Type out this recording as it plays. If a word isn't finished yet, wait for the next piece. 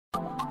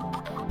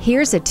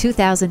Here's a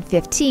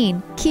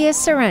 2015 Kia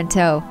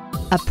Sorento.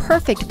 A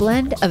perfect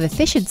blend of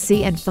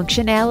efficiency and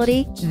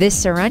functionality,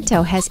 this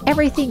Sorento has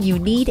everything you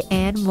need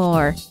and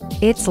more.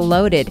 It's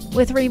loaded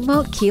with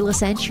remote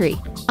keyless entry,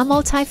 a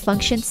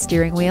multi-function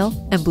steering wheel,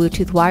 and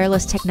Bluetooth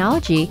wireless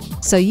technology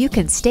so you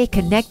can stay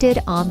connected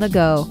on the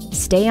go.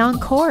 Stay on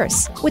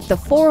course with the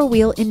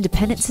four-wheel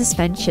independent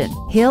suspension,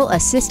 hill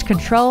assist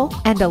control,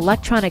 and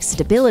electronic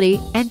stability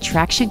and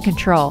traction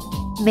control.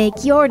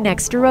 Make your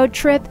next road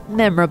trip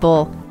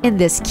memorable in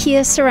this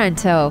Kia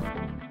Sorento.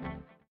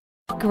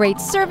 Great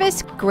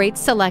service, great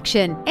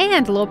selection,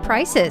 and low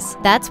prices.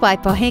 That's why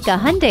Pohanka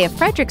Hyundai of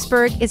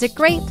Fredericksburg is a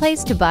great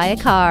place to buy a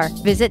car.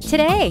 Visit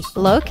today,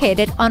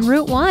 located on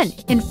Route 1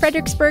 in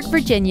Fredericksburg,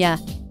 Virginia.